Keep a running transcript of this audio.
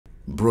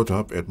Brought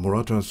up at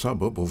Morata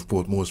suburb of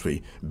Port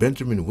Moresby,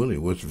 Benjamin Willie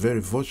was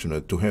very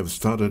fortunate to have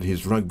started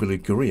his rugby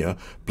league career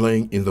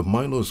playing in the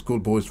Milo School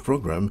Boys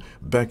program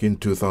back in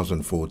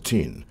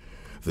 2014.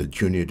 The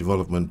Junior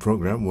Development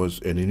Program was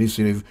an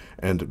initiative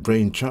and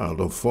brainchild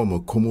of former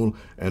Kumul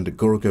and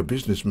Goroka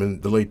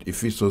businessman the late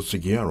Ifiso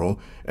Segeyaro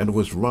and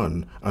was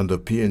run under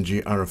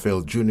PNG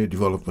RFL Junior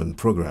Development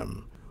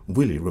Program.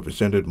 Willie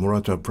represented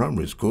Morata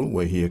Primary School,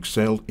 where he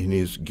excelled in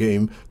his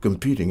game,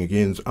 competing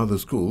against other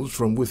schools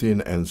from within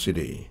and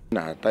city.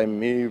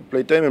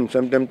 Play time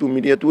sometimes to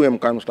media too.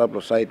 Can't stop the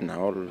side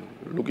now.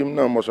 Look him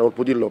now. Must all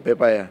put it low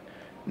paper.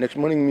 Next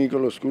morning me go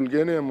to school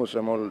again. Must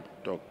all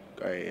talk.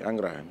 I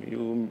angra.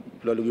 You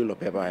play low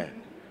paper.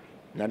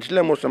 Now this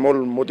must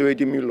all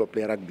motivate me to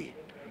play rugby.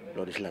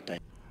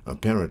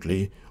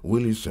 Apparently,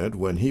 Willie said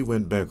when he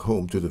went back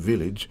home to the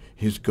village,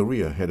 his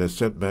career had a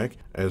setback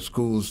as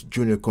school's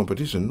junior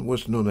competition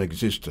was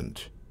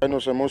non-existent. I know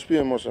some most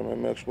people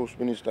I'm exposed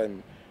to this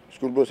time.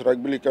 School boys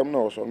rugby come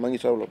now, so mangi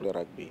sa play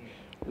rugby.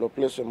 Lo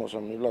play some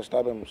last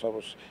time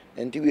suppose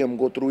NTVM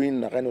go through in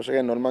na kaino sa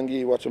non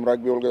mangi watch some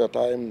rugby all the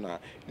time na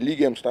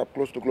league am stop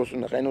close to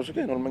na kaino sa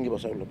non mangi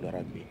basa play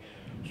rugby.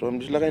 So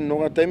I'm just like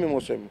no time mo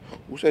sem.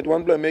 Who said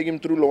one blood make him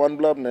through one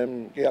blood na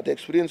kaya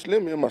experience le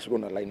me must go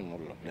na line mo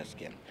less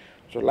game.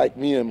 So like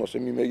me mo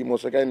sem me make mo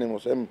sa kaino mo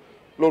sem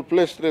lo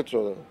play straight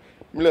so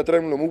me la try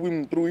mo move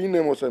him through in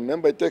mo sem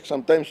remember take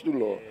sometimes to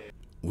lo.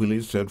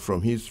 Willie said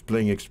from his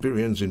playing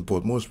experience in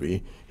Port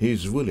Moresby, he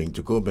is willing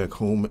to go back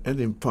home and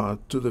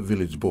impart to the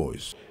village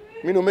boys.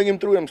 Me no make him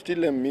through, I'm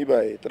still me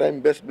by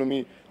trying best to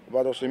me,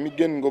 but also me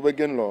again go back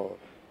again lo.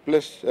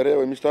 Plus area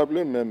we start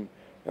them.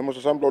 I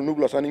must sample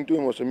nubla signing to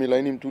him, was me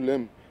line him to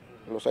them.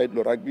 Lo side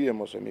lo rugby, I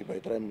must me by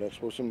trying to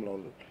expose him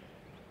lo.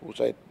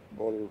 Side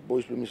ball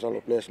boys to me salo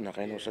place na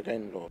kaino sa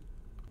kain lo.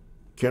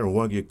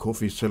 Kerowagi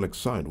Coffee Select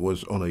side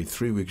was on a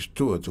 3-week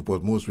tour to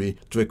Port Moresby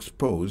to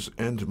expose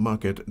and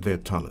market their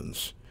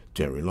talents.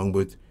 Terry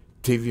Longwood,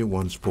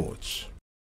 TVWAN Sports.